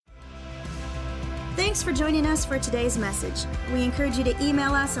Thanks for joining us for today's message. We encourage you to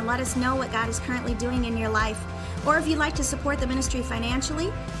email us and let us know what God is currently doing in your life. Or if you'd like to support the ministry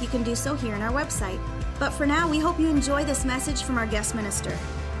financially, you can do so here on our website. But for now, we hope you enjoy this message from our guest minister.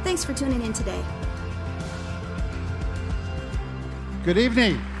 Thanks for tuning in today. Good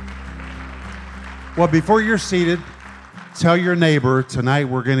evening. Well, before you're seated, tell your neighbor, tonight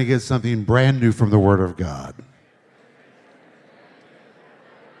we're going to get something brand new from the Word of God.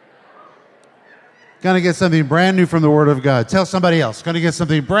 Going to get something brand new from the Word of God. Tell somebody else, going to get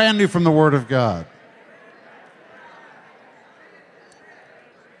something brand new from the Word of God.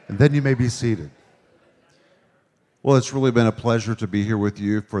 And then you may be seated. Well, it's really been a pleasure to be here with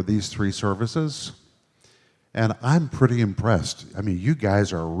you for these 3 services. And I'm pretty impressed. I mean, you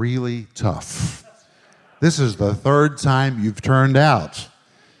guys are really tough. This is the 3rd time you've turned out.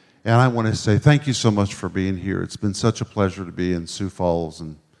 And I want to say thank you so much for being here. It's been such a pleasure to be in Sioux Falls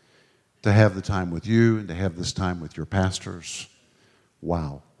and to have the time with you and to have this time with your pastors.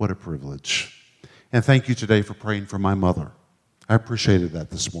 Wow, what a privilege. And thank you today for praying for my mother. I appreciated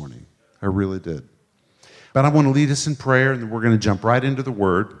that this morning. I really did. But I want to lead us in prayer, and then we're going to jump right into the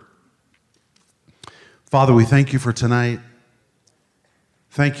Word. Father, we thank you for tonight.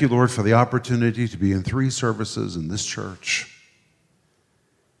 Thank you, Lord, for the opportunity to be in 3 services in this church.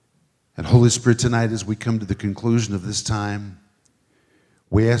 And Holy Spirit, tonight as we come to the conclusion of this time,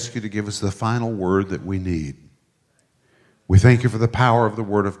 we ask you to give us the final word that we need. We thank you for the power of the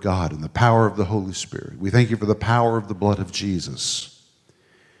Word of God and the power of the Holy Spirit. We thank you for the power of the blood of Jesus.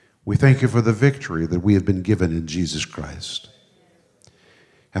 We thank you for the victory that we have been given in Jesus Christ.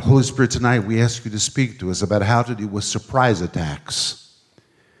 And Holy Spirit, tonight we ask you to speak to us about how to deal with surprise attacks.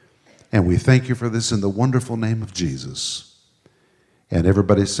 And we thank you for this in the wonderful name of Jesus. And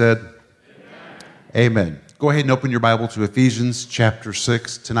everybody said, Amen. Amen. Go ahead and open your Bible to Ephesians chapter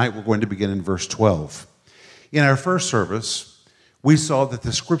 6. Tonight we're going to begin in verse 12. In our first service, we saw that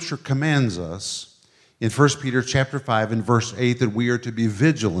the Scripture commands us in 1 Peter chapter 5 and verse 8 that we are to be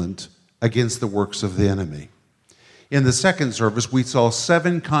vigilant against the works of the enemy. In the second service, we saw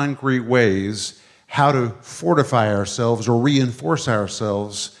 7 concrete ways how to fortify ourselves or reinforce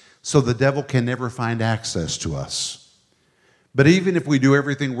ourselves so the devil can never find access to us. But even if we do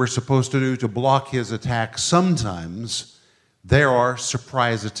everything we're supposed to do to block his attacks, sometimes there are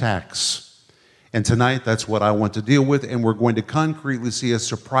surprise attacks. And tonight, that's what I want to deal with, and we're going to concretely see a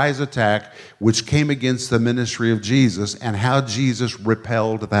surprise attack which came against the ministry of Jesus and how Jesus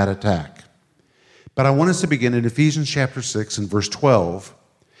repelled that attack. But I want us to begin in Ephesians chapter 6 and verse 12,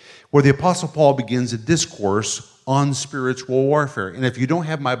 where the Apostle Paul begins a discourse on spiritual warfare. And if you don't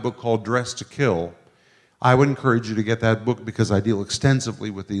have my book called Dressed to Kill, I would encourage you to get that book because I deal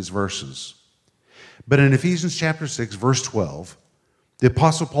extensively with these verses. But in Ephesians chapter 6, verse 12, the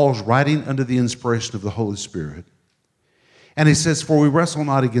Apostle Paul is writing under the inspiration of the Holy Spirit. And he says, "For we wrestle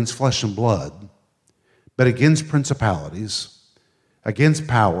not against flesh and blood, but against principalities, against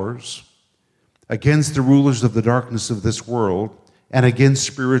powers, against the rulers of the darkness of this world, and against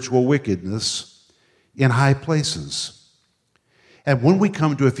spiritual wickedness in high places." And when we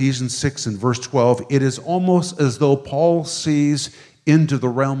come to Ephesians 6 and verse 12, it is almost as though Paul sees into the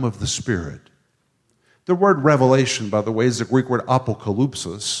realm of the Spirit. The word revelation, by the way, is the Greek word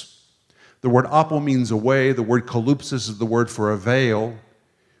apokalypsis. The word apo means away. The word kalypsis is the word for a veil.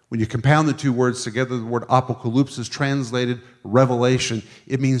 When you compound the 2 words together, the word apokalypsis, translated revelation,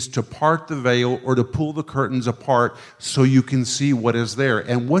 it means to part the veil or to pull the curtains apart so you can see what is there.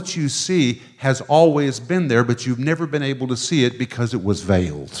 And what you see has always been there, but you've never been able to see it because it was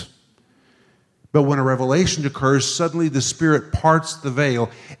veiled. But when a revelation occurs, suddenly the Spirit parts the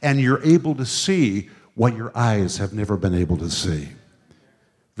veil and you're able to see what your eyes have never been able to see.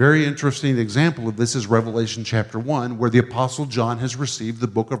 Very interesting example of this is Revelation chapter 1, where the Apostle John has received the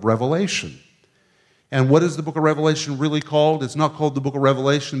book of Revelation. And what is the book of Revelation really called? It's not called the book of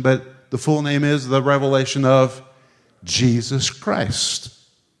Revelation, but the full name is the Revelation of Jesus Christ.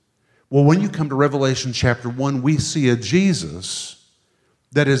 Well, when you come to Revelation chapter 1, we see a Jesus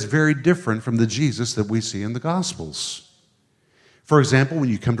that is very different from the Jesus that we see in the Gospels. For example, when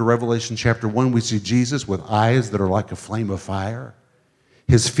you come to Revelation chapter 1, we see Jesus with eyes that are like a flame of fire.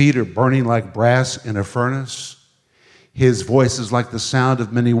 His feet are burning like brass in a furnace. His voice is like the sound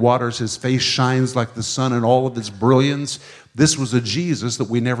of many waters. His face shines like the sun in all of its brilliance. This was a Jesus that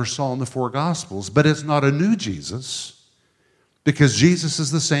we never saw in the 4 Gospels, but it's not a new Jesus because Jesus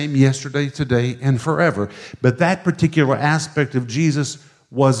is the same yesterday, today, and forever. But that particular aspect of Jesus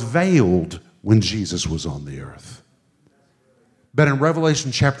was veiled when Jesus was on the earth. But in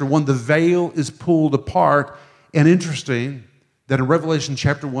Revelation chapter 1, the veil is pulled apart, and interesting that in Revelation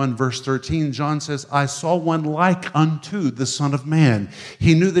chapter 1, verse 13, John says, I saw one like unto the Son of Man.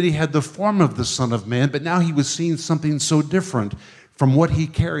 He knew that he had the form of the Son of Man, but now he was seeing something so different from what he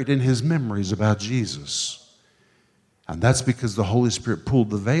carried in his memories about Jesus. And that's because the Holy Spirit pulled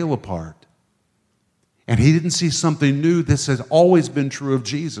the veil apart. And he didn't see something new. This has always been true of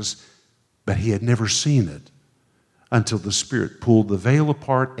Jesus, but he had never seen it until the Spirit pulled the veil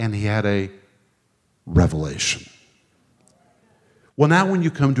apart and he had a revelation. Well, now when you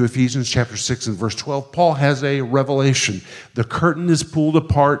come to Ephesians chapter 6 and verse 12, Paul has a revelation. The curtain is pulled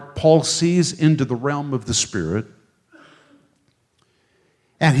apart. Paul sees into the realm of the Spirit,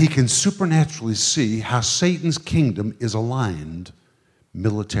 and he can supernaturally see how Satan's kingdom is aligned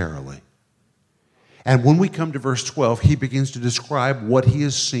militarily. And when we come to verse 12, he begins to describe what he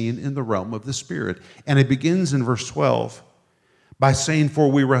has seen in the realm of the Spirit. And it begins in verse 12 by saying,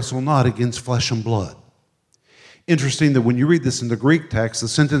 for we wrestle not against flesh and blood. Interesting that when you read this in the Greek text, the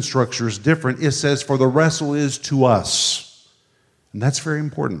sentence structure is different. It says, for the wrestle is to us. And that's very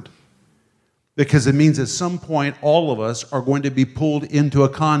important, because it means at some point all of us are going to be pulled into a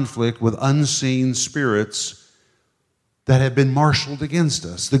conflict with unseen spirits that have been marshaled against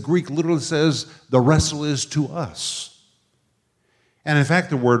us. The Greek literally says the wrestle is to us. And in fact,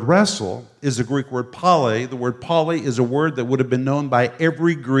 the word wrestle is the Greek word pale. The word pale is a word that would have been known by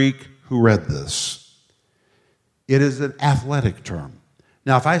every Greek who read this. It is an athletic term.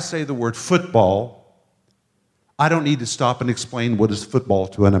 Now, if I say the word football, I don't need to stop and explain what is football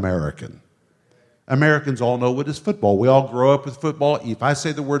to an American. Americans all know what is football. We all grow up with football. If I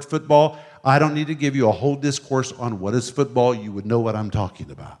say the word football, I don't need to give you a whole discourse on what is football. You would know what I'm talking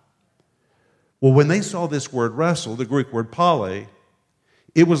about. Well, when they saw this word wrestle, the Greek word pale,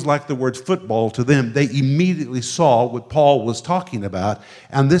 it was like the word football to them. They immediately saw what Paul was talking about,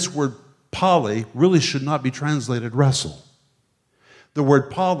 and this word pale really should not be translated wrestle. The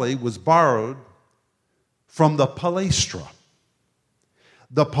word pale was borrowed from the palaestra.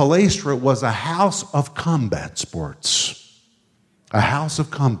 The palaestra was a house of combat sports. A house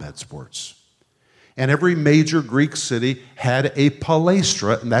of combat sports. And every major Greek city had a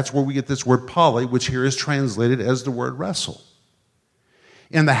palaestra, and that's where we get this word pale, which here is translated as the word wrestle.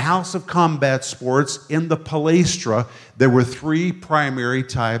 In the house of combat sports, in the palaestra, there were three primary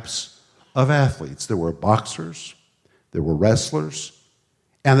types of athletes. There were boxers, there were wrestlers,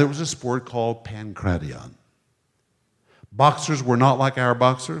 and there was a sport called pankration. Boxers were not like our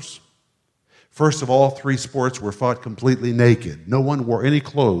boxers. First of all, three sports were fought completely naked. No one wore any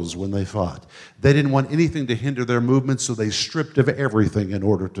clothes when they fought. They didn't want anything to hinder their movement, so they stripped of everything in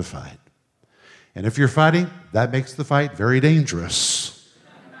order to fight. And if you're fighting, that makes the fight very dangerous.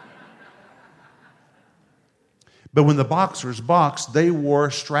 But when the boxers boxed, they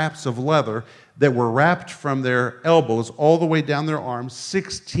wore straps of leather that were wrapped from their elbows all the way down their arms,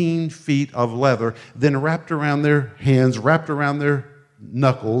 16 feet of leather, then wrapped around their hands, wrapped around their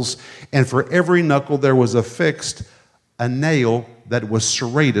knuckles, and for every knuckle there was affixed a nail that was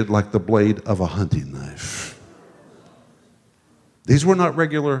serrated like the blade of a hunting knife. These were not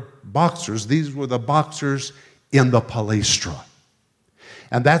regular boxers. These were the boxers in the palaestra.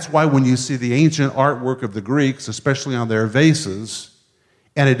 And that's why when you see the ancient artwork of the Greeks, especially on their vases,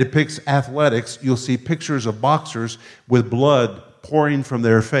 and it depicts athletics, you'll see pictures of boxers with blood pouring from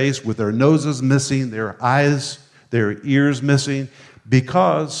their face, with their noses missing, their eyes, their ears missing,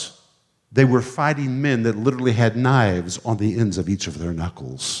 because they were fighting men that literally had knives on the ends of each of their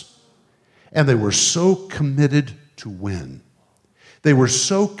knuckles. And they were so committed to win. They were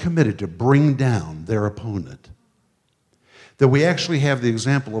so committed to bring down their opponent that we actually have the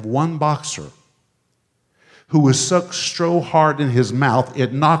example of one boxer who was sucked so hard in his mouth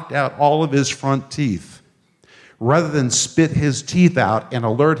it knocked out all of his front teeth. Rather than spit his teeth out and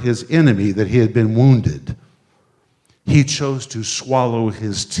alert his enemy that he had been wounded, he chose to swallow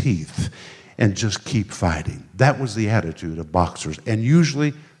his teeth and just keep fighting. That was the attitude of boxers. And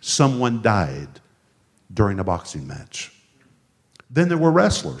usually someone died during a boxing match. Then there were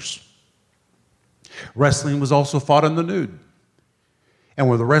wrestlers. Wrestling was also fought in the nude. And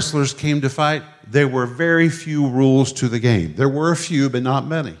when the wrestlers came to fight, there were very few rules to the game. There were a few, but not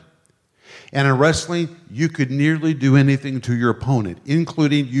many. And in wrestling, you could nearly do anything to your opponent,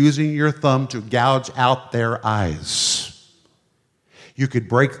 including using your thumb to gouge out their eyes. You could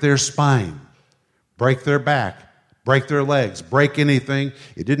break their spine, break their back, break their legs, break anything.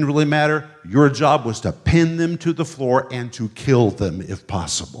 It didn't really matter. Your job was to pin them to the floor and to kill them if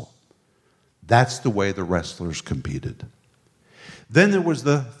possible. That's the way the wrestlers competed. Then there was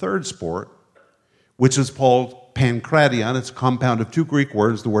the third sport, which is called pankration. It's a compound of two Greek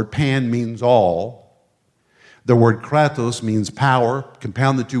words. The word pan means all. The word kratos means power.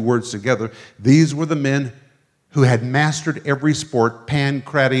 Compound the two words together. These were the men who had mastered every sport,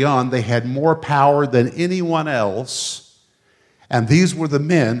 pankration. They had more power than anyone else. And these were the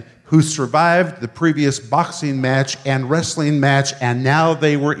men who survived the previous boxing match and wrestling match, and now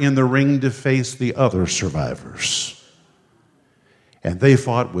they were in the ring to face the other survivors. And they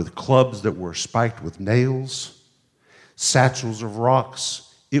fought with clubs that were spiked with nails, satchels of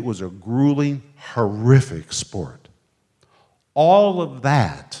rocks. It was a grueling, horrific sport. All of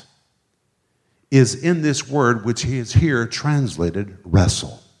that is in this word, which is here translated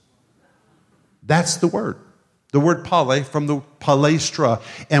wrestle. That's the word. The word pale from the palestra.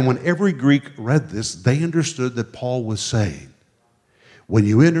 And when every Greek read this, they understood that Paul was saying, when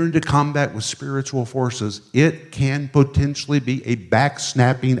you enter into combat with spiritual forces, it can potentially be a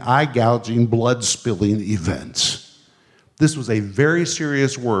back-snapping, eye-gouging, blood-spilling event. This was a very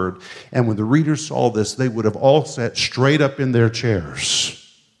serious word, and when the readers saw this, they would have all sat straight up in their chairs.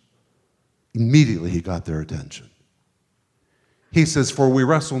 Immediately, he got their attention. He says, for we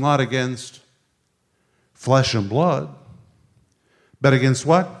wrestle not against flesh and blood, but against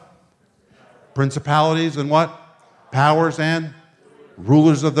what? Principalities and what? Powers and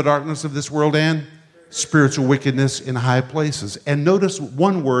rulers of the darkness of this world and spiritual wickedness in high places. And notice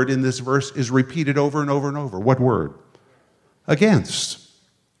one word in this verse is repeated over and over and over. What word? Against.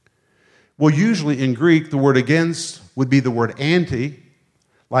 Well, usually in Greek, the word against would be the word anti,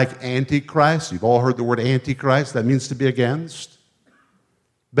 like Antichrist. You've all heard the word Antichrist. That means to be against.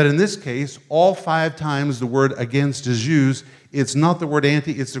 But in this case, all 5 times the word against is used. It's not the word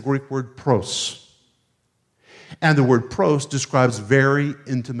anti, it's the Greek word pros. And the word pros describes very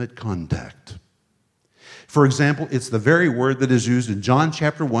intimate contact. For example, it's the very word that is used in John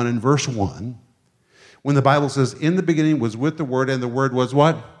chapter 1 and verse 1, when the Bible says, in the beginning was with the Word, and the Word was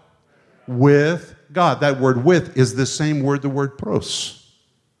what? With God. That word with is the same word, the word pros.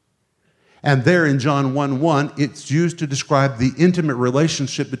 And there in John 1:1, it's used to describe the intimate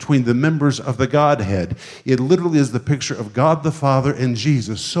relationship between the members of the Godhead. It literally is the picture of God the Father and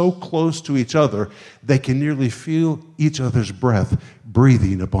Jesus so close to each other, they can nearly feel each other's breath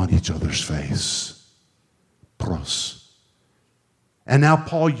breathing upon each other's face. Pros. And now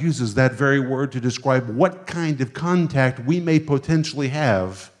Paul uses that very word to describe what kind of contact we may potentially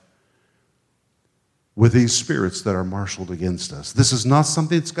have with these spirits that are marshaled against us. This is not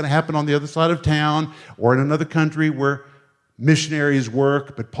something that's going to happen on the other side of town or in another country where missionaries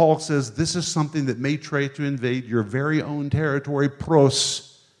work, but Paul says this is something that may try to invade your very own territory.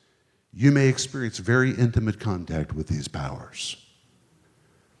 Pros, you may experience very intimate contact with these powers.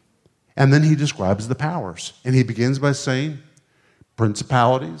 And then he describes the powers, and he begins by saying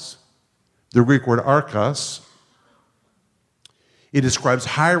principalities, the Greek word archos. It describes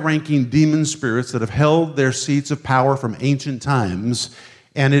high-ranking demon spirits that have held their seats of power from ancient times,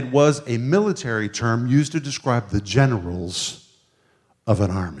 and it was a military term used to describe the generals of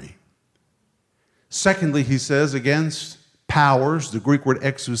an army. Secondly, he says against powers, the Greek word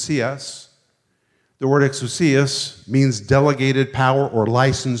exousias. The word exousias means delegated power or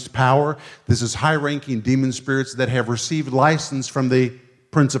licensed power. This is high-ranking demon spirits that have received license from the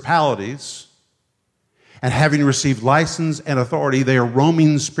principalities. And having received license and authority, they are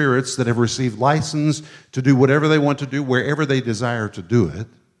roaming spirits that have received license to do whatever they want to do, wherever they desire to do it.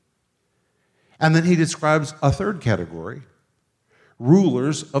 And then he describes a third category,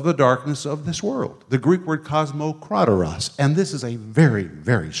 rulers of the darkness of this world. The Greek word kosmokratoros. And this is a very,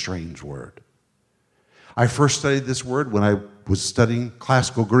 very strange word. I first studied this word when I was studying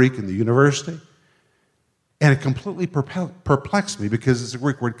classical Greek in the university. And it completely perplexed me because it's a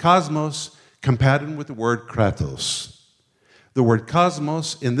Greek word cosmos, compounded with the word kratos. The word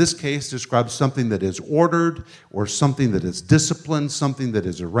cosmos, in this case, describes something that is ordered or something that is disciplined, something that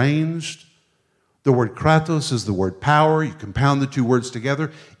is arranged. The word kratos is the word power. You compound the two words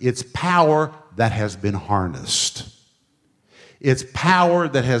together. It's power that has been harnessed. It's power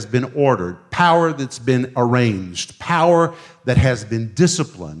that has been ordered, power that's been arranged, power that has been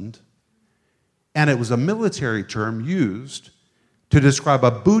disciplined. And it was a military term used to describe a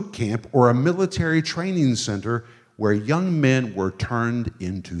boot camp or a military training center where young men were turned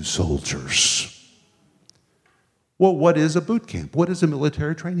into soldiers. Well, what is a boot camp? What is a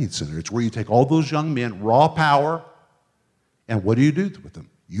military training center? It's where you take all those young men, raw power, and what do you do with them?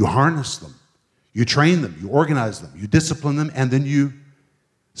 You harness them. You train them. You organize them. You discipline them, and then you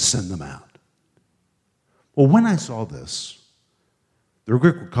send them out. Well, when I saw this, the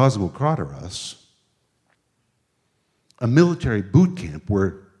Greek word kosmokratoros, a military boot camp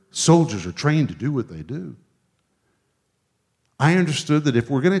where soldiers are trained to do what they do, I understood that if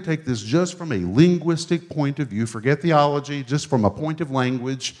we're going to take this just from a linguistic point of view, forget theology, just from a point of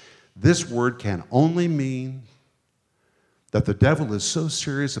language, this word can only mean that the devil is so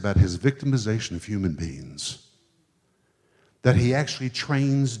serious about his victimization of human beings that he actually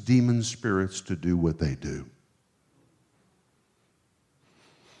trains demon spirits to do what they do.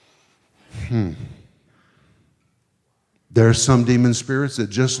 There are some demon spirits that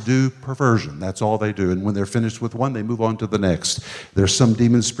just do perversion. That's all they do. And when they're finished with one, they move on to the next. There's some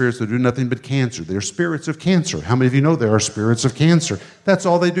demon spirits that do nothing but cancer. They're spirits of cancer. How many of you know there are spirits of cancer? That's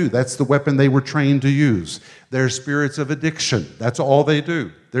all they do. That's the weapon they were trained to use. They're spirits of addiction. That's all they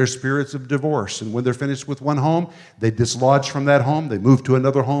do. They're spirits of divorce. And when they're finished with one home, they dislodge from that home. They move to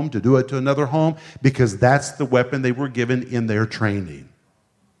another home to do it to another home because that's the weapon they were given in their training.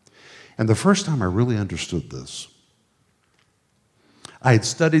 And the first time I really understood this, I had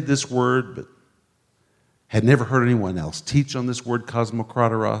studied this word, but had never heard anyone else teach on this word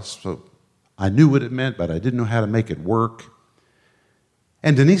cosmokratoros, so I knew what it meant, but I didn't know how to make it work.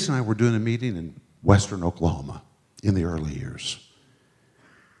 And Denise and I were doing a meeting in western Oklahoma in the early years.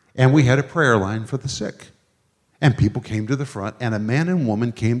 And we had a prayer line for the sick. And people came to the front, and a man and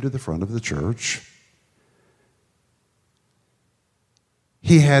woman came to the front of the church.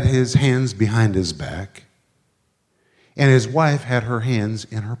 He had his hands behind his back. And his wife had her hands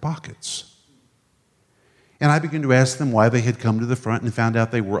in her pockets. And I began to ask them why they had come to the front and found out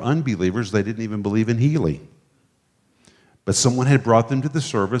they were unbelievers. They didn't even believe in healing. But someone had brought them to the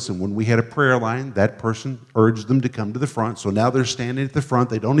service, and when we had a prayer line, that person urged them to come to the front. So now they're standing at the front.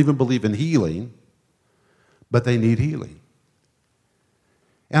 They don't even believe in healing, but they need healing.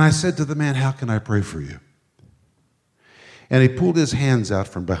 And I said to the man, "How can I pray for you?" And he pulled his hands out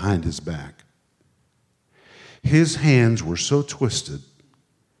from behind his back. His hands were so twisted,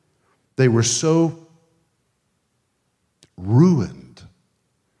 they were so ruined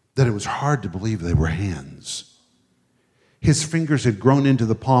that it was hard to believe they were hands. His fingers had grown into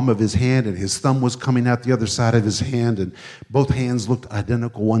the palm of his hand, and his thumb was coming out the other side of his hand, and both hands looked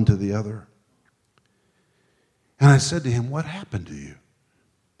identical one to the other. And I said to him, "What happened to you?"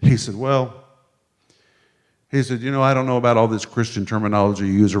 He said, I don't know about all this Christian terminology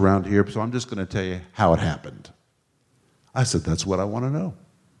you use around here, so I'm just going to tell you how it happened. I said, "That's what I want to know."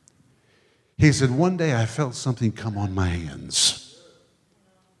 He said, "One day I felt something come on my hands."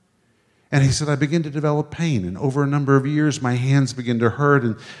 And he said, "I began to develop pain, and over a number of years, my hands began to hurt,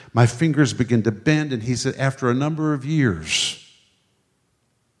 and my fingers began to bend." And he said, "After a number of years,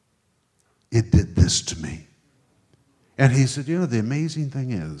 it did this to me." And he said, "The amazing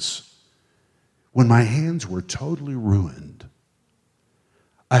thing is, when my hands were totally ruined,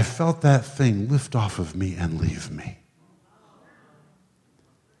 I felt that thing lift off of me and leave me."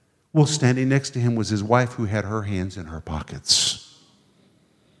 Well, standing next to him was his wife, who had her hands in her pockets.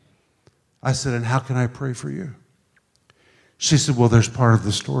 I said, "And how can I pray for you?" She said, "Well, there's part of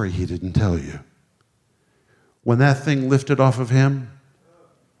the story he didn't tell you. When that thing lifted off of him,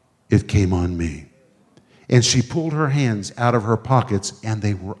 it came on me." And she pulled her hands out of her pockets, and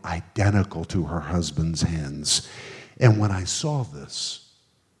they were identical to her husband's hands. And when I saw this,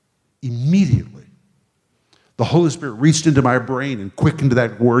 immediately, the Holy Spirit reached into my brain and quickened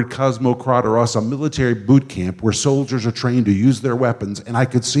that word cosmokratoros, a military boot camp where soldiers are trained to use their weapons. And I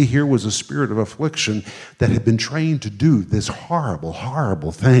could see here was a spirit of affliction that had been trained to do this horrible,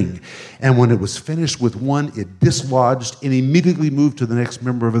 horrible thing. And when it was finished with one, it dislodged and immediately moved to the next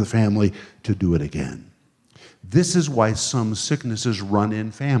member of the family to do it again. This is why some sicknesses run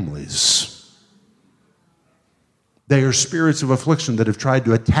in families. They are spirits of affliction that have tried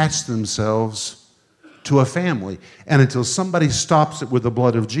to attach themselves to a family. And until somebody stops it with the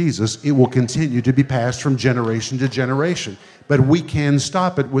blood of Jesus, it will continue to be passed from generation to generation. But we can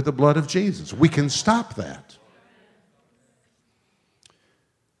stop it with the blood of Jesus. We can stop that.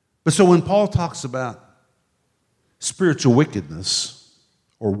 But so when Paul talks about spiritual wickedness,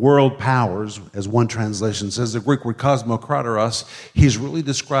 or world powers, as one translation says, the Greek word cosmokratoros, he's really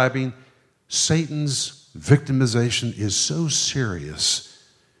describing Satan's victimization is so serious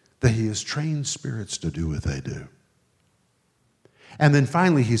that he has trained spirits to do what they do. And then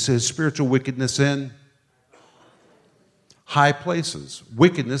finally he says spiritual wickedness in high places.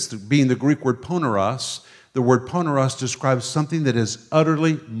 Wickedness being the Greek word poneros. The word poneros describes something that is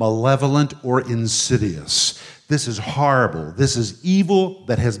utterly malevolent or insidious. This is horrible. This is evil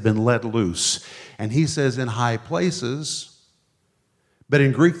that has been let loose. And he says in high places, but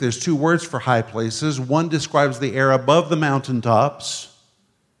in Greek there's two words for high places. One describes the air above the mountaintops,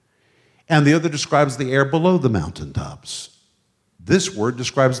 and the other describes the air below the mountaintops. This word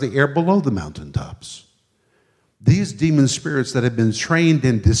describes the air below the mountaintops. These demon spirits that have been trained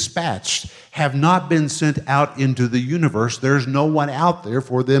and dispatched have not been sent out into the universe. There's no one out there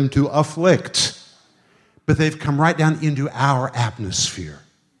for them to afflict. But they've come right down into our atmosphere.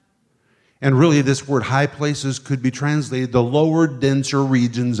 And really, this word high places could be translated the lower, denser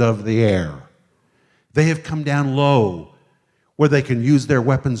regions of the air. They have come down low where they can use their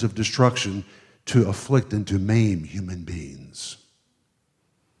weapons of destruction to afflict and to maim human beings.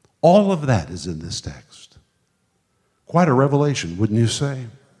 All of that is in this text. Quite a revelation, wouldn't you say?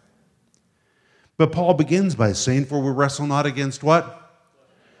 But Paul begins by saying, for we wrestle not against what?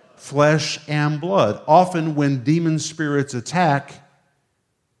 Flesh and blood. Often when demon spirits attack,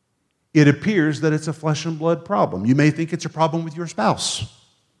 it appears that it's a flesh and blood problem. You may think it's a problem with your spouse.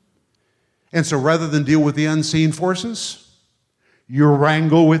 And so rather than deal with the unseen forces, you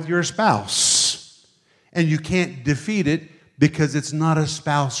wrangle with your spouse. And you can't defeat it because it's not a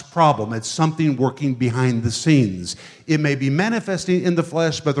spouse problem. It's something working behind the scenes. It may be manifesting in the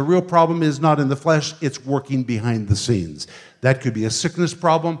flesh, but the real problem is not in the flesh. It's working behind the scenes. That could be a sickness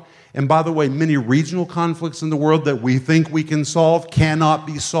problem. And by the way, many regional conflicts in the world that we think we can solve cannot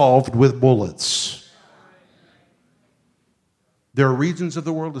be solved with bullets. There are regions of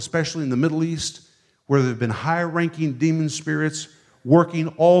the world, especially in the Middle East, where there have been high-ranking demon spirits working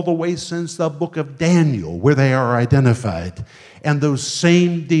all the way since the book of Daniel, where they are identified. And those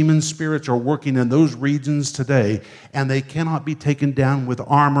same demon spirits are working in those regions today, and they cannot be taken down with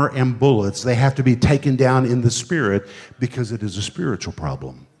armor and bullets. They have to be taken down in the spirit because it is a spiritual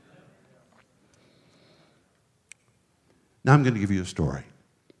problem. Now I'm going to give you a story.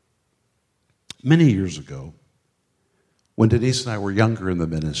 Many years ago, when Denise and I were younger in the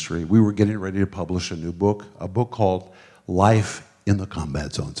ministry, we were getting ready to publish a new book, a book called Life in the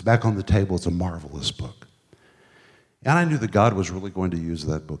Combat Zone. It's back on the table. It's a marvelous book. And I knew that God was really going to use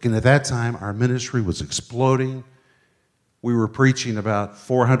that book. And at that time, our ministry was exploding. We were preaching about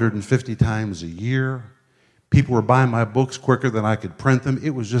 450 times a year. People were buying my books quicker than I could print them. It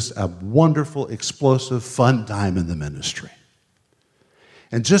was just a wonderful, explosive, fun time in the ministry.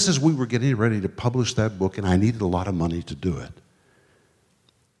 And just as we were getting ready to publish that book, and I needed a lot of money to do it,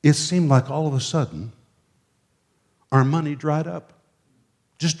 it seemed like all of a sudden, our money dried up.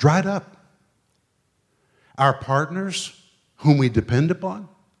 Just dried up. Our partners, whom we depend upon,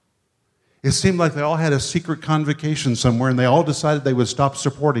 it seemed like they all had a secret convocation somewhere and they all decided they would stop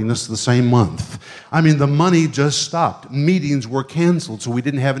supporting us the same month. I mean, the money just stopped. Meetings were canceled, so we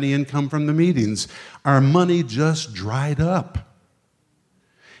didn't have any income from the meetings. Our money just dried up.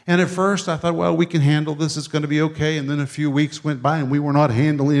 And at first I thought, well, we can handle this. It's going to be okay. And then a few weeks went by and we were not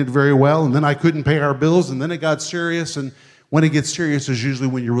handling it very well. And then I couldn't pay our bills. And then it got serious. And when it gets serious is usually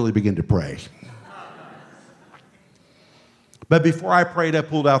when you really begin to pray. But before I prayed, I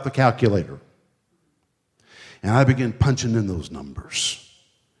pulled out the calculator. And I began punching in those numbers.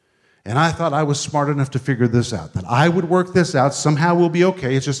 And I thought I was smart enough to figure this out, that I would work this out. Somehow we'll be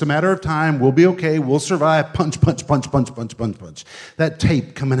okay. It's just a matter of time. We'll be okay. We'll survive. Punch, punch, punch, punch, punch, punch, punch. That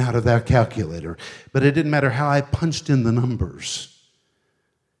tape coming out of that calculator. But it didn't matter how I punched in the numbers.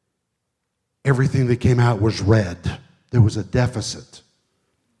 Everything that came out was red. There was a deficit.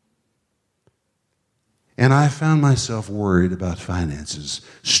 And I found myself worried about finances,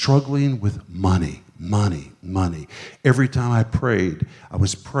 struggling with money. Every time I prayed, I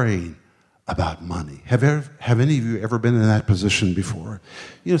was praying about money. Have any of you ever been in that position before?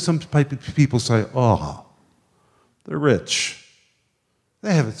 You know, some people say, oh, they're rich.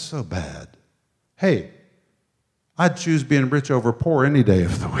 They have it so bad. Hey, I'd choose being rich over poor any day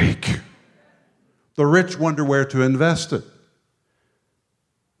of the week. The rich wonder where to invest it.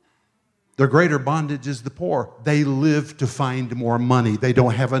 The greater bondage is the poor. They live to find more money. They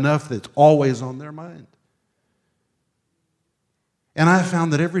don't have enough. That's always on their mind. And I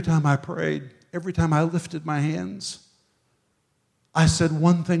found that every time I prayed, every time I lifted my hands, I said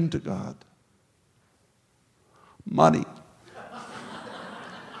one thing to God: money.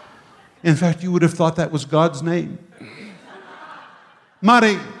 In fact, you would have thought that was God's name.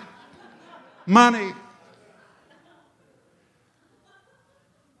 Money. Money.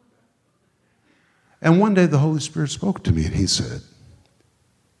 And one day the Holy Spirit spoke to me and he said,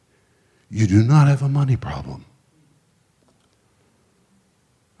 you do not have a money problem.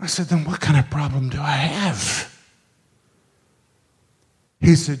 I said, then what kind of problem do I have?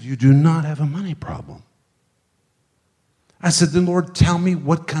 He said, you do not have a money problem. I said, then Lord, tell me,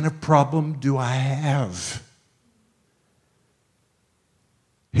 what kind of problem do I have?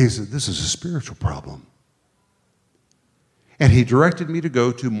 He said, this is a spiritual problem. And he directed me to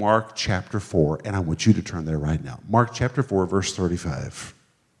go to Mark chapter 4, and I want you to turn there right now. Mark chapter 4, verse 35.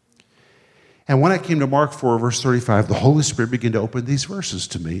 And when I came to Mark 4, verse 35, the Holy Spirit began to open these verses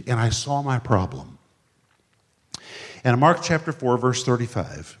to me, and I saw my problem. And in Mark chapter 4, verse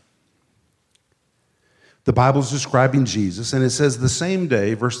 35, the Bible is describing Jesus, and it says, the same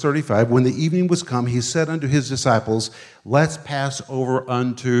day, verse 35, when the evening was come, he said unto his disciples, let's pass over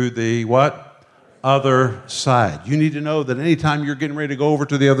unto the what? Other side. You need to know that anytime you're getting ready to go over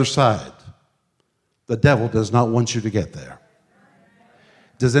to the other side, the devil does not want you to get there.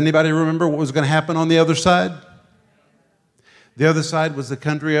 Does anybody remember what was going to happen on the other side? The other side was the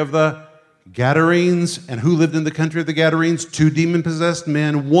country of the Gadarenes. And who lived in the country of the Gadarenes? 2 demon-possessed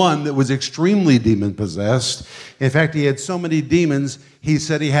men, one that was extremely demon-possessed. In fact, he had so many demons, he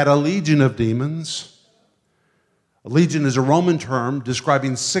said he had a legion of demons. A legion is a Roman term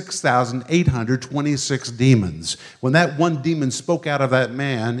describing 6,826 demons. When that one demon spoke out of that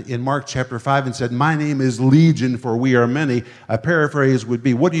man in Mark chapter 5 and said, my name is Legion, for we are many, a paraphrase would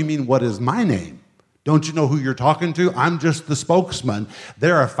be, what do you mean, what is my name? Don't you know who you're talking to? I'm just the spokesman.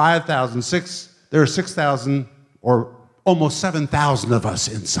 There are 6,000 or almost 7,000 of us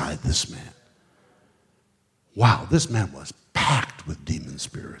inside this man. Wow, this man was packed with demon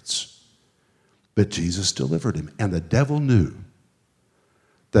spirits. But Jesus delivered him. And the devil knew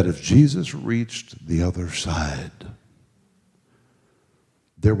that if Jesus reached the other side,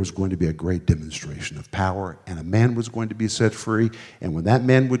 there was going to be a great demonstration of power, and a man was going to be set free. And when that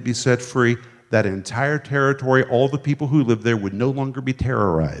man would be set free, that entire territory, all the people who lived there would no longer be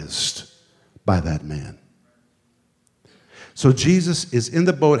terrorized by that man. So Jesus is in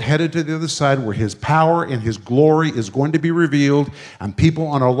the boat headed to the other side where his power and his glory is going to be revealed, and people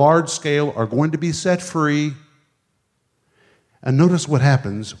on a large scale are going to be set free. And notice what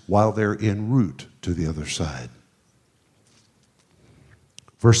happens while they're en route to the other side.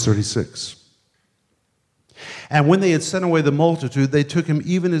 Verse 36. And when they had sent away the multitude, they took him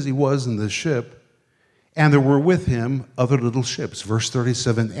even as he was in the ship, and there were with him other little ships. Verse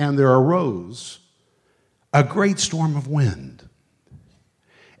 37, and there arose a great storm of wind,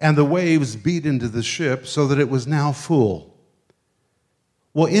 and the waves beat into the ship so that it was now full.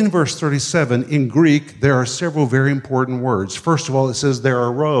 Well, in verse 37, in Greek, there are several very important words. First of all, it says there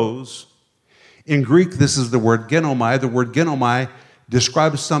arose. In Greek, this is the word genomai. The word genomai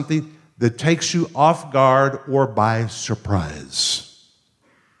describes something that takes you off guard or by surprise.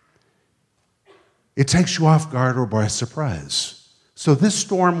 It takes you off guard or by surprise. So this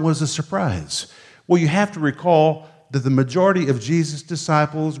storm was a surprise. Well, you have to recall that the majority of Jesus'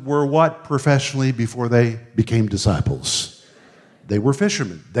 disciples were what professionally before they became disciples? They were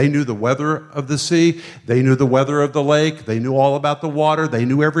fishermen. They knew the weather of the sea. They knew the weather of the lake. They knew all about the water. They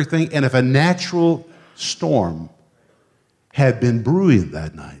knew everything. And if a natural storm had been brewing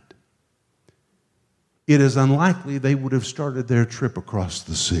that night, it is unlikely they would have started their trip across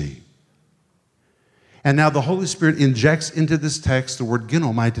the sea. And now the Holy Spirit injects into this text the word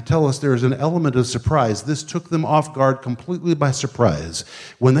genomai to tell us there is an element of surprise. This took them off guard completely by surprise.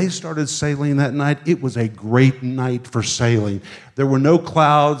 When they started sailing that night, it was a great night for sailing. There were no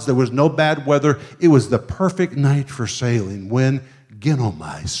clouds. There was no bad weather. It was the perfect night for sailing when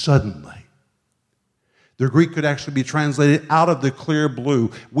genomai, suddenly. The Greek could actually be translated out of the clear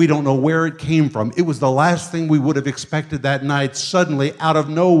blue. We don't know where it came from. It was the last thing we would have expected that night, suddenly out of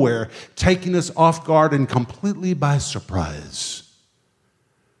nowhere, taking us off guard and completely by surprise.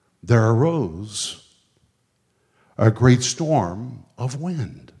 There arose a great storm of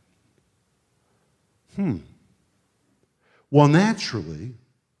wind. Well, naturally,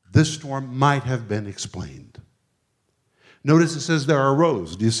 this storm might have been explained. Notice it says there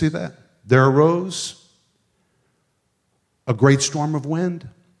arose. Do you see that? There arose a great storm of wind.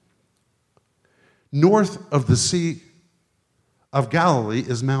 North of the Sea of Galilee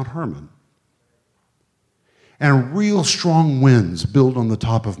is Mount Hermon. And real strong winds build on the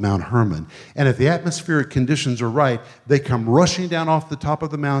top of Mount Hermon. And if the atmospheric conditions are right, they come rushing down off the top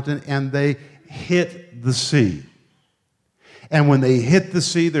of the mountain and they hit the sea. And when they hit the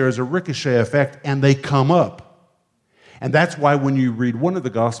sea, there is a ricochet effect and they come up. And that's why when you read one of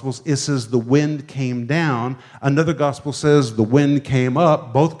the Gospels, it says the wind came down. Another Gospel says the wind came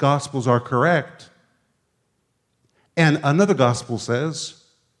up. Both Gospels are correct. And another Gospel says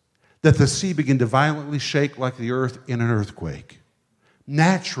that the sea began to violently shake like the earth in an earthquake.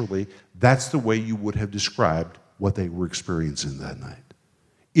 Naturally, that's the way you would have described what they were experiencing that night,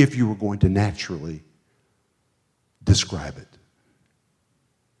 if you were going to naturally describe it.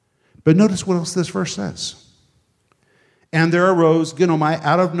 But notice what else this verse says. And there arose, genomai,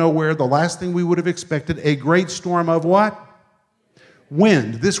 out of nowhere, the last thing we would have expected, a great storm of what?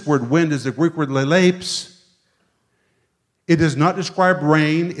 Wind. This word wind is the Greek word lelepes. It does not describe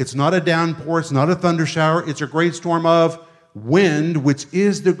rain. It's not a downpour. It's not a thunder shower. It's a great storm of wind, which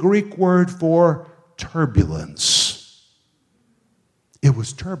is the Greek word for turbulence. It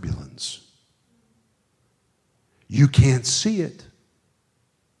was turbulence. You can't see it,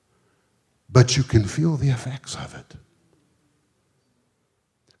 but you can feel the effects of it.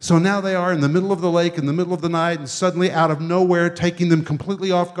 So now they are in the middle of the lake, in the middle of the night, and suddenly out of nowhere, taking them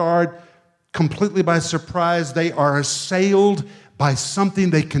completely off guard, completely by surprise, they are assailed by something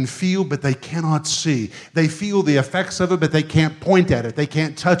they can feel, but they cannot see. They feel the effects of it, but they can't point at it. They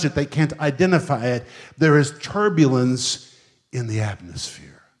can't touch it. They can't identify it. There is turbulence in the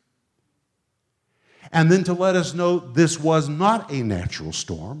atmosphere. And then to let us know this was not a natural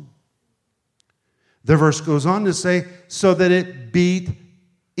storm, the verse goes on to say, so that it beat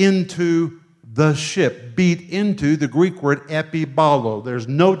into the ship. Beat into, the Greek word epibalo. There's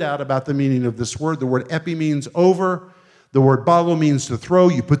no doubt about the meaning of this word. The word epi means over. The word balo means to throw.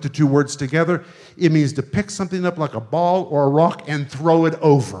 You put the two words together. It means to pick something up like a ball or a rock and throw it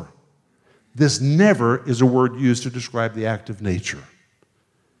over. This never is a word used to describe the act of nature.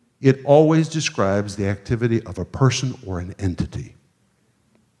 It always describes the activity of a person or an entity.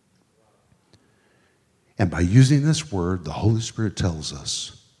 And by using this word, the Holy Spirit tells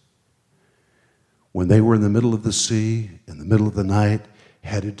us when they were in the middle of the sea, in the middle of the night,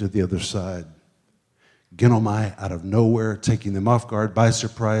 headed to the other side, Ginomai, out of nowhere, taking them off guard, by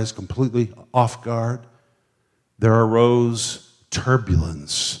surprise, completely off guard, there arose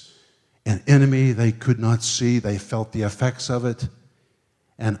turbulence, an enemy they could not see. They felt the effects of it.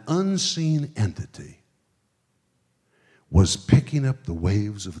 An unseen entity was picking up the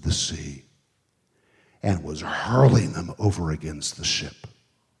waves of the sea and was hurling them over against the ship.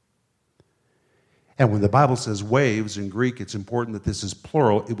 And when the Bible says waves in Greek, it's important that this is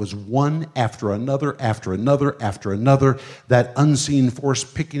plural. It was one after another, after another, after another, that unseen force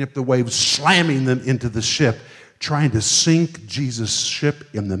picking up the waves, slamming them into the ship, trying to sink Jesus'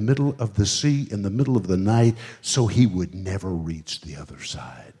 ship in the middle of the sea, in the middle of the night, so he would never reach the other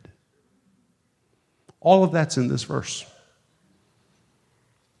side. All of that's in this verse.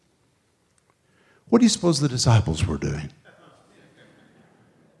 What do you suppose the disciples were doing?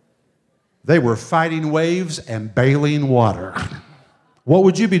 They were fighting waves and bailing water. What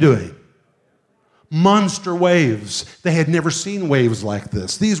would you be doing? Monster waves. They had never seen waves like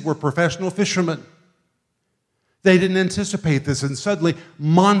this. These were professional fishermen. They didn't anticipate this, and suddenly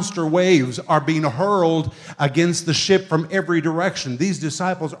monster waves are being hurled against the ship from every direction. These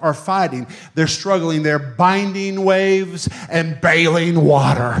disciples are fighting. They're struggling. They're binding waves and bailing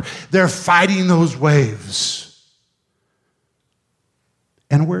water. They're fighting those waves.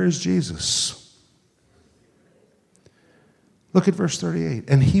 And where is Jesus? Look at verse 38.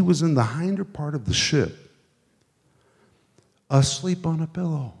 And he was in the hinder part of the ship, asleep on a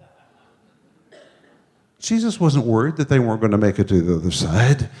pillow. Jesus wasn't worried that they weren't going to make it to the other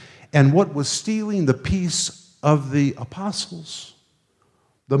side. And what was stealing the peace of the apostles,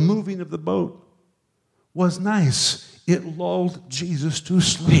 the moving of the boat, was nice. It lulled Jesus to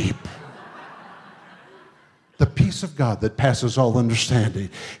sleep. The peace of God that passes all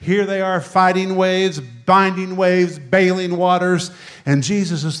understanding. Here they are fighting waves, binding waves, bailing waters. And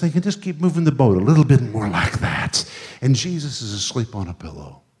Jesus is thinking, just keep moving the boat a little bit more like that. And Jesus is asleep on a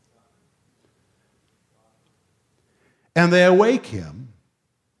pillow. And they awake him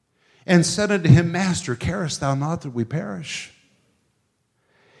and said unto him, Master, carest thou not that we perish?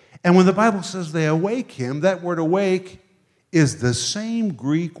 And when the Bible says they awake him, that word awake is the same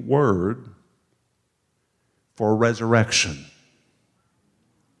Greek word for resurrection,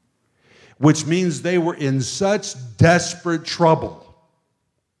 which means they were in such desperate trouble.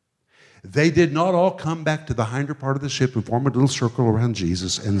 They did not all come back to the hinder part of the ship and form a little circle around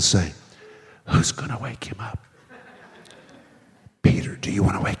Jesus and say, who's going to wake him up? Peter, do you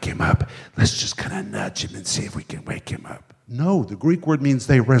want to wake him up? Let's just kind of nudge him and see if we can wake him up. No, the Greek word means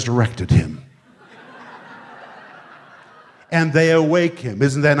they resurrected him. And they awake him.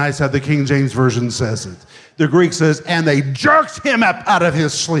 Isn't that nice how the King James Version says it? The Greek says, and they jerked him up out of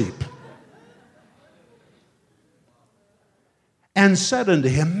his sleep. And said unto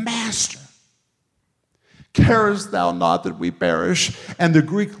him, Master, carest thou not that we perish? And the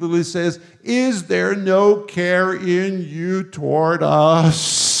Greek literally says, is there no care in you toward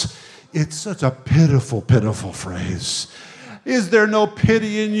us? It's such a pitiful, pitiful phrase. Is there no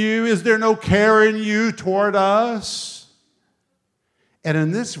pity in you? Is there no care in you toward us? And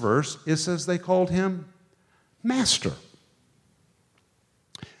in this verse, it says they called him Master.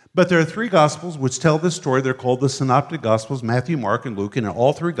 But there are three Gospels which tell this story. They're called the Synoptic Gospels, Matthew, Mark, and Luke. And in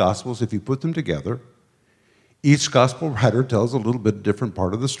all three Gospels, if you put them together, Each gospel writer tells a little bit different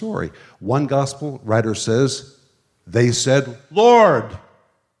part of the story. One gospel writer says, they said, Lord,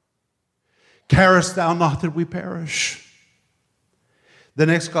 carest thou not that we perish? The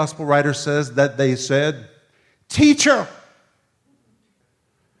next gospel writer says that they said, Teacher,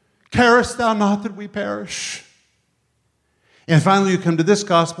 carest thou not that we perish? And finally you come to this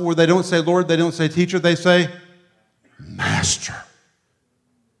gospel where they don't say Lord, they don't say teacher, they say Master.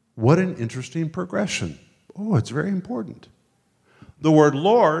 What an interesting progression. Oh, it's very important. The word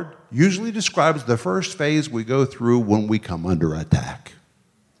Lord usually describes the first phase we go through when we come under attack.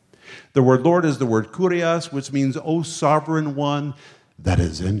 The word Lord is the word kurios, which means, O sovereign one that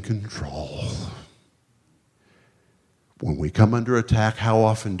is in control. When we come under attack, how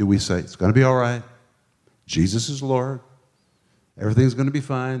often do we say, it's going to be all right, Jesus is Lord, everything's going to be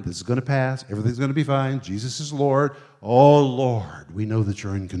fine, this is going to pass, everything's going to be fine, Jesus is Lord, oh Lord, we know that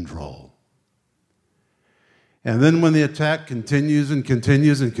you're in control. And then when the attack continues and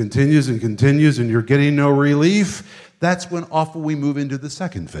continues and continues and continues and you're getting no relief, that's when often we move into the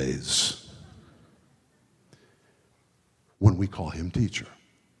second phase. When we call him teacher.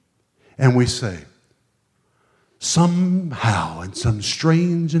 And we say, somehow, in some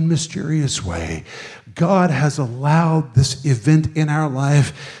strange and mysterious way, God has allowed this event in our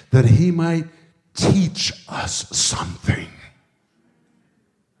life that he might teach us something.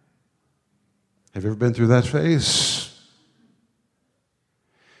 Have you ever been through that phase?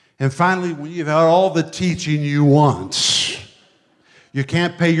 And finally, when you've had all the teaching you want, you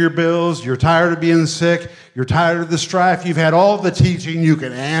can't pay your bills, you're tired of being sick, you're tired of the strife, you've had all the teaching you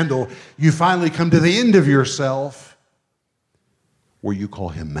can handle, you finally come to the end of yourself where you call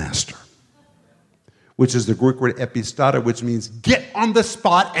him Master, which is the Greek word epistata, which means get on the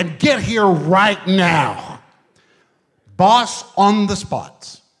spot and get here right now. Boss on the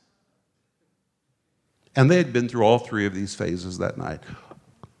spot. And they had been through all three of these phases that night.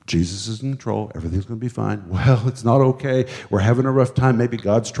 Jesus is in control. Everything's going to be fine. Well, it's not okay. We're having a rough time. Maybe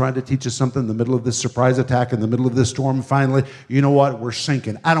God's trying to teach us something in the middle of this surprise attack, in the middle of this storm. Finally, you know what? We're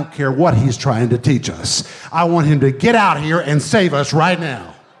sinking. I don't care what he's trying to teach us. I want him to get out here and save us right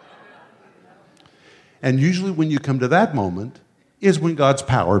now. And usually when you come to that moment is when God's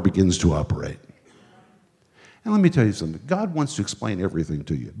power begins to operate. And let me tell you something. God wants to explain everything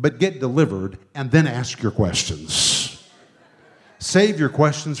to you, but get delivered and then ask your questions. Save your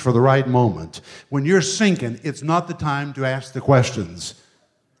questions for the right moment. When you're sinking, it's not the time to ask the questions.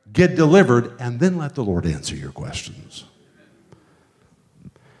 Get delivered and then let the Lord answer your questions.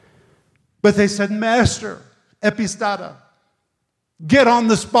 But they said, Master, epistata, get on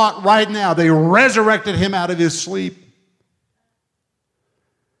the spot right now. They resurrected him out of his sleep.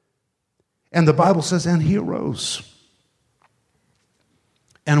 And the Bible says, and he arose.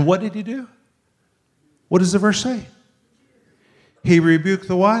 And what did he do? What does the verse say? He rebuked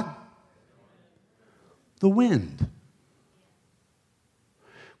the what? The wind.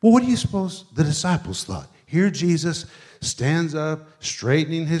 Well, what do you suppose the disciples thought? Here Jesus stands up,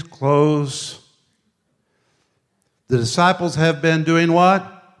 straightening his clothes. The disciples have been doing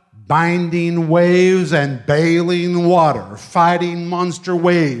what? Binding waves and bailing water, fighting monster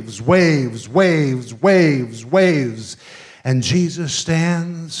waves, waves, waves, waves, waves. And Jesus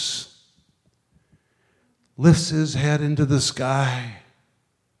stands, lifts his head into the sky,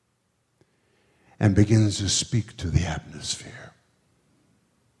 and begins to speak to the atmosphere.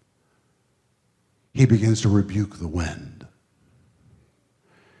 He begins to rebuke the wind.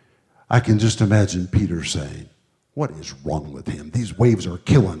 I can just imagine Peter saying, what is wrong with him? These waves are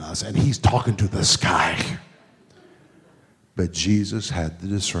killing us, and he's talking to the sky. But Jesus had the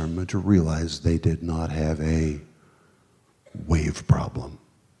discernment to realize they did not have a wave problem.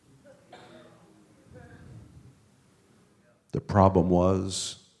 The problem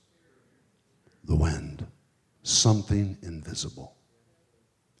was the wind, something invisible.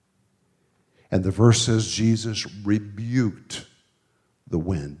 And the verse says Jesus rebuked the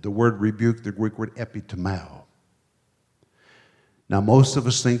wind. The word rebuke, the Greek word epitomao. Now, most of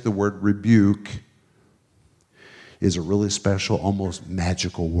us think the word rebuke is a really special, almost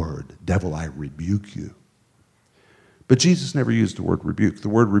magical word. Devil, I rebuke you. But Jesus never used the word rebuke. The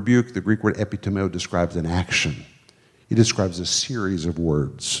word rebuke, the Greek word epitomeo, describes an action. It describes a series of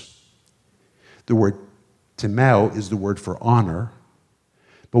words. The word timao is the word for honor.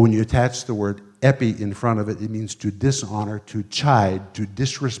 But when you attach the word epi in front of it, it means to dishonor, to chide, to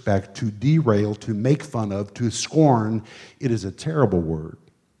disrespect, to derail, to make fun of, to scorn. It is a terrible word.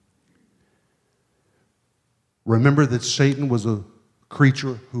 Remember that Satan was a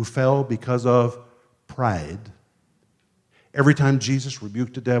creature who fell because of pride. Every time Jesus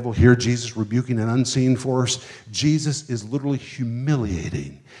rebuked the devil, here Jesus rebuking an unseen force, Jesus is literally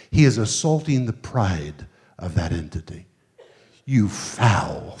humiliating. He is assaulting the pride of that entity. You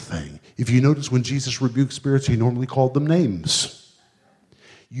foul thing. If you notice, when Jesus rebuked spirits, he normally called them names.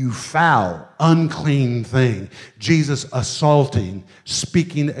 You foul, unclean thing. Jesus assaulting,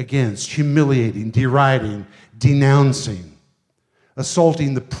 speaking against, humiliating, deriding, denouncing,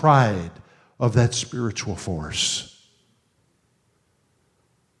 assaulting the pride of that spiritual force.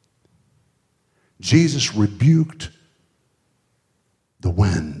 Jesus rebuked the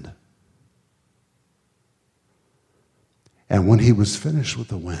wind. And when he was finished with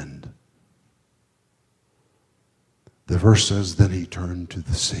the wind, the verse says, then he turned to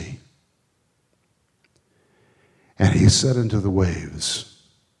the sea. And he said unto the waves,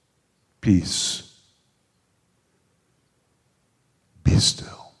 peace, be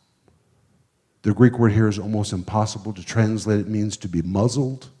still. The Greek word here is almost impossible to translate. It means to be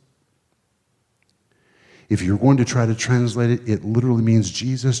muzzled. If you're going to try to translate it, it literally means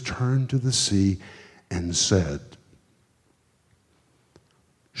Jesus turned to the sea and said,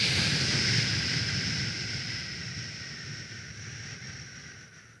 shh.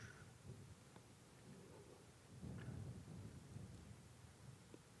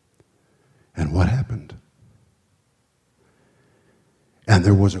 And what happened? And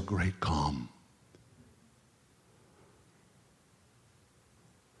there was a great calm.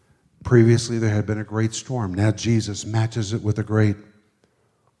 Previously, there had been a great storm. Now Jesus matches it with a great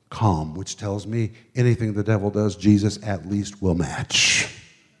calm, which tells me anything the devil does, Jesus at least will match.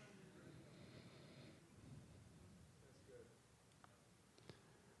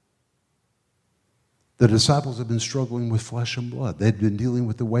 The disciples have been struggling with flesh and blood. They'd been dealing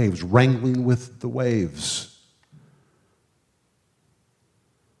with the waves, wrangling with the waves.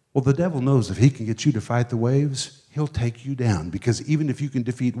 Well, the devil knows if he can get you to fight the waves, he'll take you down. Because even if you can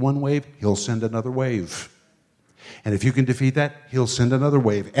defeat one wave, he'll send another wave. And if you can defeat that, he'll send another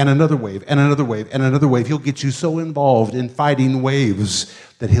wave, and another wave, and another wave, and another wave. He'll get you so involved in fighting waves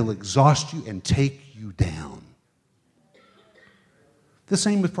that he'll exhaust you and take you down. The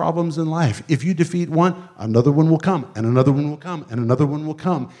same with problems in life. If you defeat one, another one will come, and another one will come, and another one will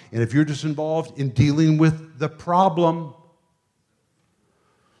come. And if you're just involved in dealing with the problem,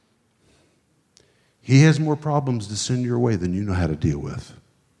 he has more problems to send your way than you know how to deal with.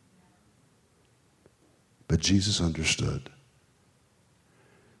 But Jesus understood.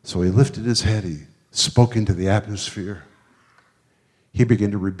 So he lifted his head, he spoke into the atmosphere. He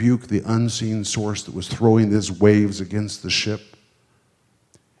began to rebuke the unseen source that was throwing these waves against the ship.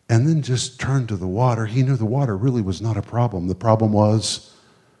 And then just turned to the water. He knew the water really was not a problem. The problem was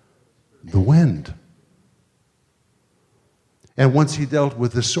the wind. And once he dealt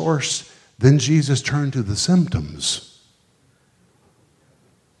with the source, then Jesus turned to the symptoms.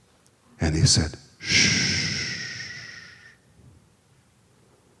 And he said, shh.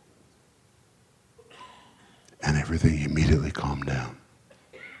 And everything immediately calmed down.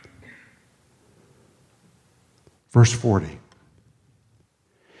 Verse 40.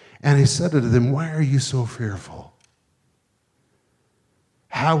 And he said unto them, why are you so fearful?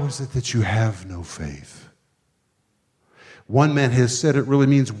 How is it that you have no faith? One man has said it really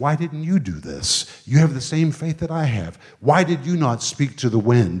means, why didn't you do this? You have the same faith that I have. Why did you not speak to the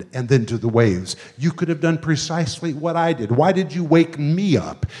wind and then to the waves? You could have done precisely what I did. Why did you wake me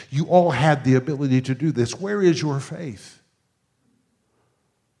up? You all had the ability to do this. Where is your faith?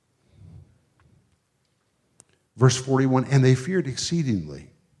 Verse 41, and they feared exceedingly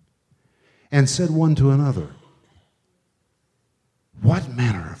and said one to another, what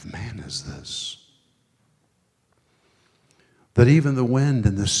manner of man is this, that even the wind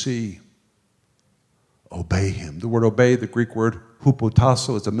and the sea obey him? The word obey, the Greek word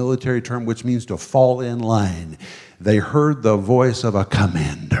hupotasso, is a military term which means to fall in line. They heard the voice of a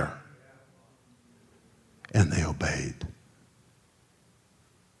commander, and they obeyed.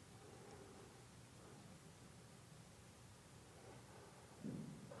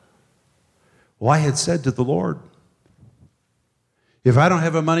 Well, I had said to the Lord, if I don't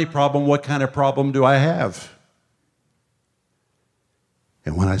have a money problem, what kind of problem do I have?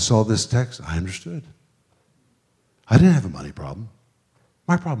 And when I saw this text, I understood. I didn't have a money problem.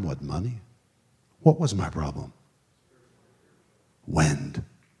 My problem wasn't money. What was my problem? Wind.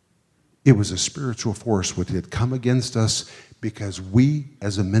 It was a spiritual force which had come against us because we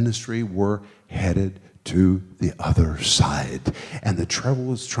as a ministry were headed to the other side. And the trouble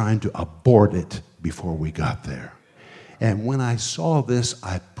was trying to abort it before we got there. And when I saw this,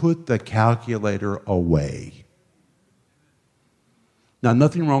 I put the calculator away. Now,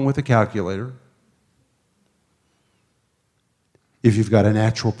 nothing wrong with the calculator. if you've got a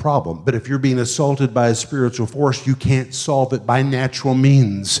natural problem. But if you're being assaulted by a spiritual force, you can't solve it by natural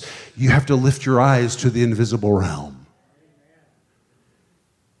means. You have to lift your eyes to the invisible realm.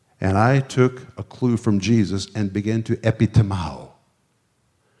 And I took a clue from Jesus and began to epitemao.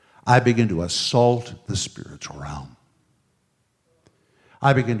 I began to assault the spiritual realm.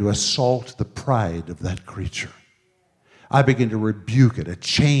 I began to assault the pride of that creature. I began to rebuke it, a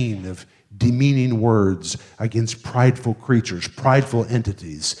chain of demeaning words against prideful creatures, prideful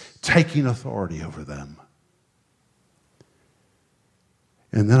entities, taking authority over them.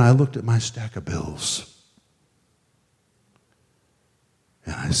 And then I looked at my stack of bills.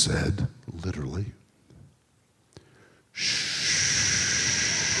 And I said, literally, shh.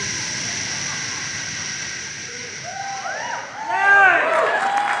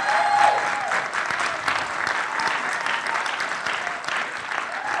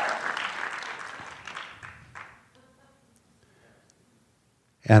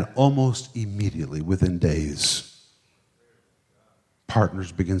 And almost immediately, within days,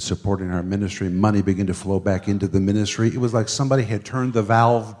 partners began supporting our ministry. Money began to flow back into the ministry. It was like somebody had turned the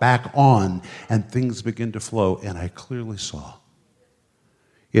valve back on, and things began to flow. And I clearly saw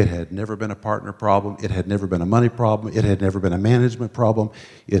it had never been a partner problem. It had never been a money problem. It had never been a management problem.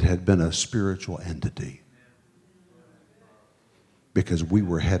 It had been a spiritual entity. Because we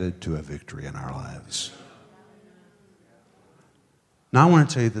were headed to a victory in our lives. Now, I want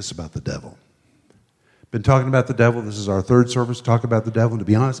to tell you this about the devil. Been talking about the devil. This is our third service to talk about the devil. And to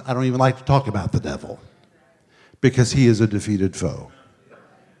be honest, I don't even like to talk about the devil because he is a defeated foe.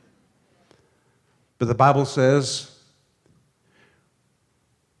 But the Bible says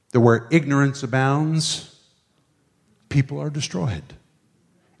that where ignorance abounds, people are destroyed.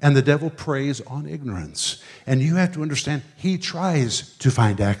 And the devil preys on ignorance. And you have to understand, he tries to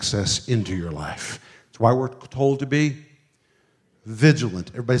find access into your life. That's why we're told to be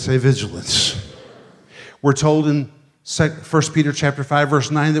vigilant. Everybody say vigilance. We're told in 1 Peter chapter 5, verse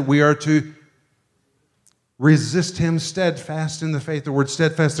 9, that we are to resist him steadfast in the faith. The word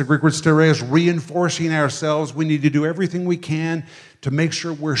steadfast, the Greek word stereos, reinforcing ourselves. We need to do everything we can to make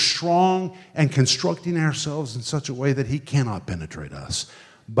sure we're strong and constructing ourselves in such a way that he cannot penetrate us.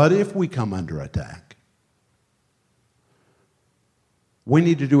 But if we come under attack, we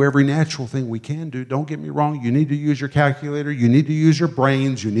need to do every natural thing we can do. Don't get me wrong. You need to use your calculator. You need to use your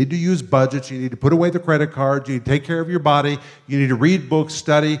brains. You need to use budgets. You need to put away the credit cards. You need to take care of your body. You need to read books,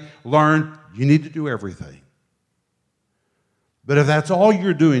 study, learn. You need to do everything. But if that's all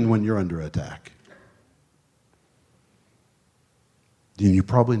you're doing when you're under attack, then you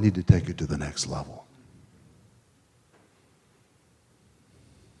probably need to take it to the next level.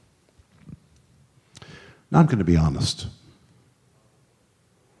 Now, I'm going to be honest.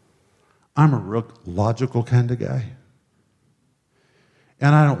 I'm a real logical kind of guy.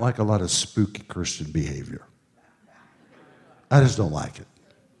 And I don't like a lot of spooky Christian behavior. I just don't like it.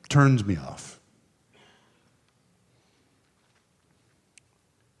 Turns me off.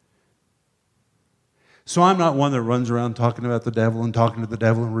 So I'm not one that runs around talking about the devil and talking to the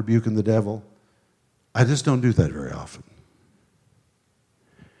devil and rebuking the devil. I just don't do that very often.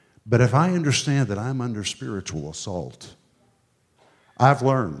 But if I understand that I'm under spiritual assault, I've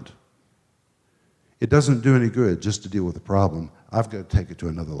learned it doesn't do any good just to deal with the problem. I've got to take it to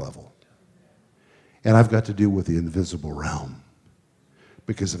another level. And I've got to deal with the invisible realm.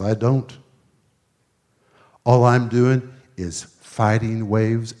 Because if I don't, all I'm doing is fighting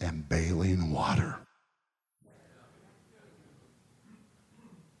waves and bailing water.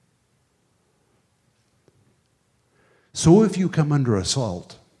 So if you come under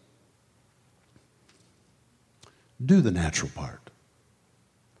assault, do the natural part.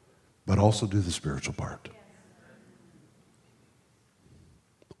 But also do the spiritual part.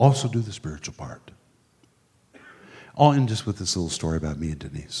 Also do the spiritual part. I'll end just with this little story about me and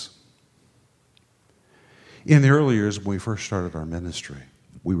Denise. In the early years when we first started our ministry,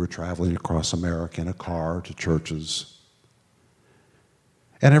 we were traveling across America in a car to churches.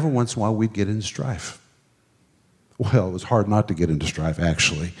 And every once in a while we'd get into strife. Well, it was hard not to get into strife,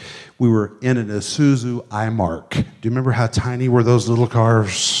 actually. We were in an Isuzu I-Mark. Do you remember how tiny were those little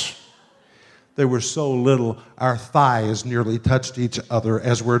cars? They were so little, our thighs nearly touched each other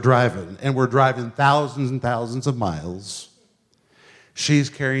as we're driving. And we're driving thousands and thousands of miles. She's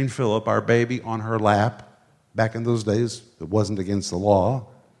carrying Philip, our baby, on her lap. Back in those days, it wasn't against the law.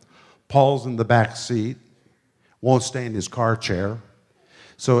 Paul's in the back seat, won't stay in his car chair.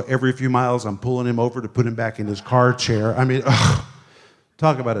 So every few miles, I'm pulling him over to put him back in his car chair. I mean,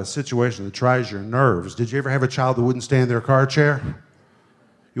 talk about a situation that tries your nerves. Did you ever have a child that wouldn't stay in their car chair?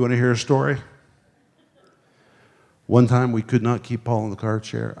 You want to hear a story? One time we could not keep Paul in the car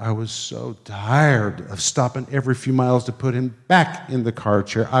chair. I was so tired of stopping every few miles to put him back in the car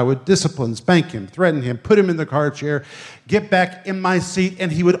chair. I would discipline, spank him, threaten him, put him in the car chair, get back in my seat,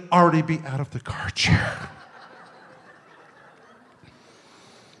 and he would already be out of the car chair.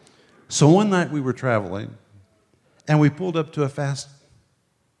 So one night we were traveling, and we pulled up to a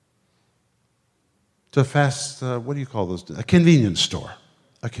what do you call those? A convenience store.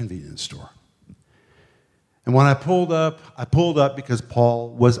 A convenience store. And when I pulled up because Paul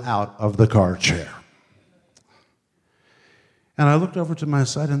was out of the car chair. And I looked over to my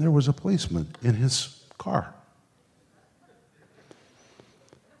side, and there was a policeman in his car.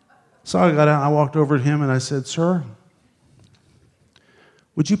 So I got out, I walked over to him, and I said, "Sir,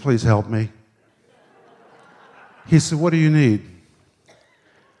 would you please help me?" He said, "What do you need?"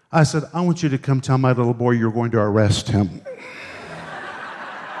 I said, "I want you to come tell my little boy you're going to arrest him."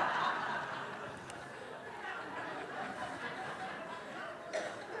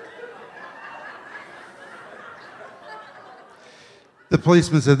 The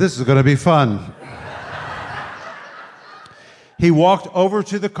policeman said, "This is going to be fun." He walked over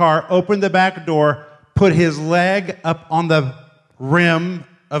to the car, opened the back door, put his leg up on the rim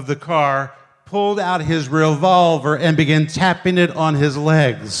of the car, pulled out his revolver, and began tapping it on his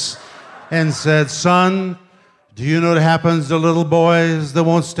legs and said, "Son, do you know what happens to little boys that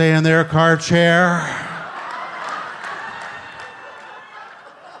won't stay in their car chair?"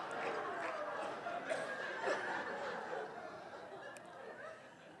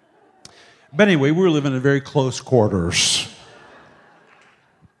 But anyway, we were living in very close quarters.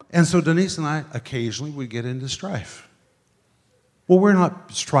 And so Denise and I occasionally would get into strife. Well, we're not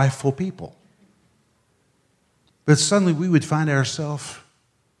strifeful people. But suddenly we would find ourselves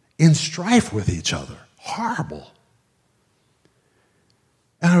in strife with each other. Horrible.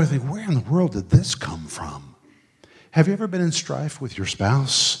 And I would think, where in the world did this come from? Have you ever been in strife with your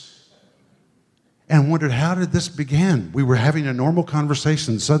spouse and wondered, how did this begin? We were having a normal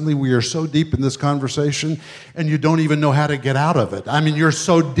conversation. Suddenly we are so deep in this conversation and you don't even know how to get out of it. I mean, you're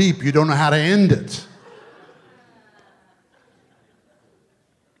so deep you don't know how to end it.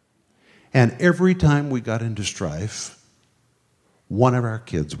 And every time we got into strife, one of our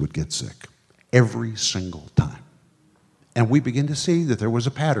kids would get sick. Every single time. And we began to see that there was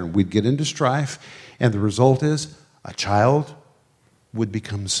a pattern. We'd get into strife, and the result is a child would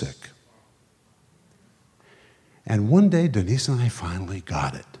become sick. And one day, Denise and I finally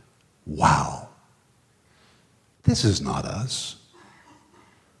got it. Wow. This is not us.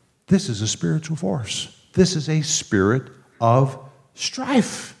 This is a spiritual force. This is a spirit of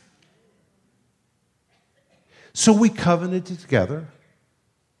strife. So we covenanted together,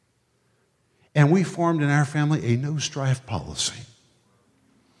 and we formed in our family a no strife policy.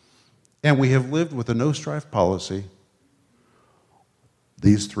 And we have lived with a no strife policy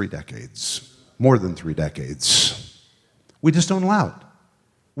these 3 decades. More than 3 decades. We just don't allow it.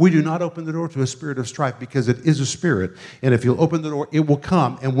 We do not open the door to a spirit of strife because it is a spirit. And if you'll open the door, it will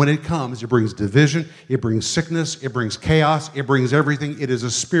come. And when it comes, it brings division, it brings sickness, it brings chaos, it brings everything. It is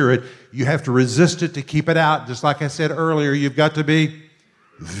a spirit. You have to resist it to keep it out. Just like I said earlier, you've got to be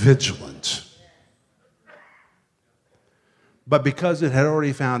vigilant. But because it had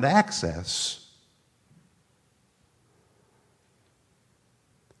already found access,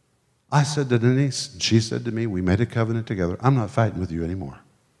 I said to Denise, and she said to me, we made a covenant together. I'm not fighting with you anymore.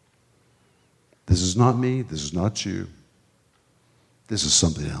 This is not me. This is not you. This is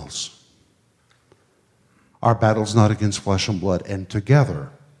something else. Our battle's not against flesh and blood. And together,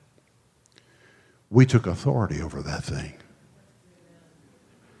 we took authority over that thing.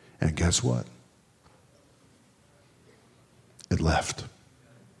 And guess what? It left.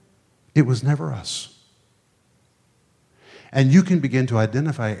 It was never us. And you can begin to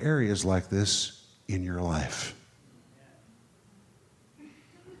identify areas like this in your life.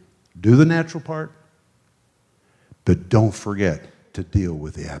 Do the natural part, but don't forget to deal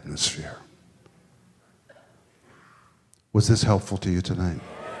with the atmosphere. Was this helpful to you tonight?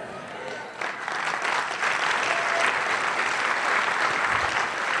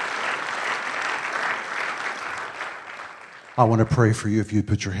 I want to pray for you if you'd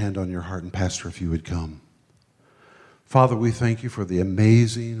put your hand on your heart, and Pastor, if you would come. Father, we thank you for the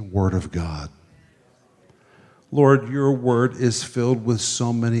amazing Word of God. Lord, your Word is filled with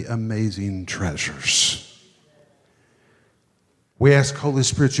so many amazing treasures. We ask, Holy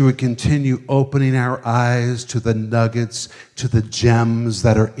Spirit, you would continue opening our eyes to the nuggets, to the gems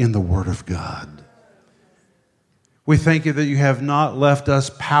that are in the Word of God. We thank you that you have not left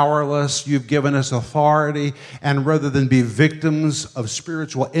us powerless. You've given us authority, and rather than be victims of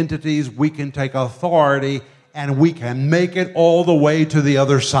spiritual entities, we can take authority and we can make it all the way to the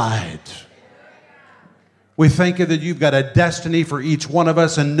other side. We thank you that you've got a destiny for each one of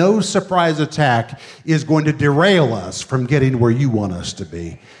us, and no surprise attack is going to derail us from getting where you want us to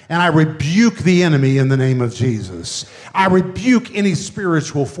be. And I rebuke the enemy in the name of Jesus. I rebuke any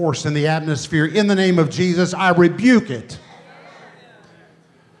spiritual force in the atmosphere in the name of Jesus. I rebuke it.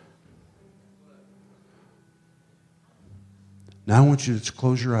 Now I want you to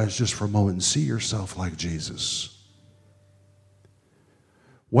close your eyes just for a moment and see yourself like Jesus.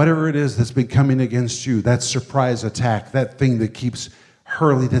 Whatever it is that's been coming against you, that surprise attack, that thing that keeps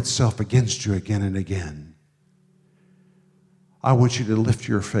hurling itself against you again and again, I want you to lift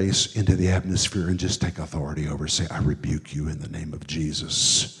your face into the atmosphere and just take authority over it. Say, I rebuke you in the name of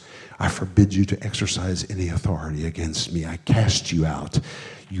Jesus. I forbid you to exercise any authority against me. I cast you out.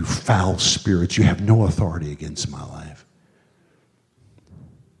 You foul spirit, you have no authority against my life.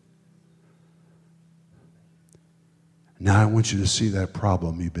 Now I want you to see that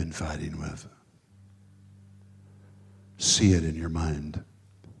problem you've been fighting with. See it in your mind.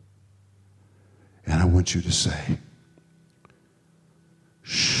 And I want you to say,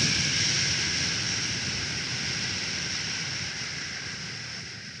 shh.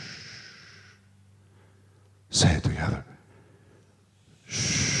 Say it together.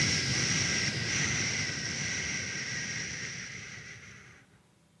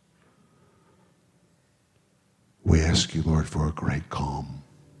 We ask you, Lord, for a great calm.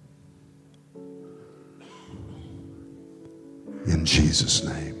 In Jesus'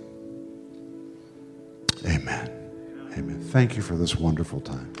 name. Amen. Amen. Thank you for this wonderful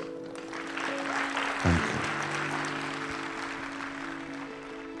time. Thank you.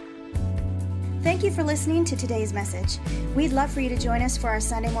 Thank you for listening to today's message. We'd love for you to join us for our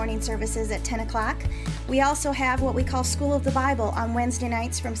Sunday morning services at 10 o'clock. We also have what we call School of the Bible on Wednesday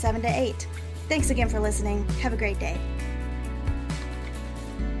nights from 7 to 8. Thanks again for listening. Have a great day.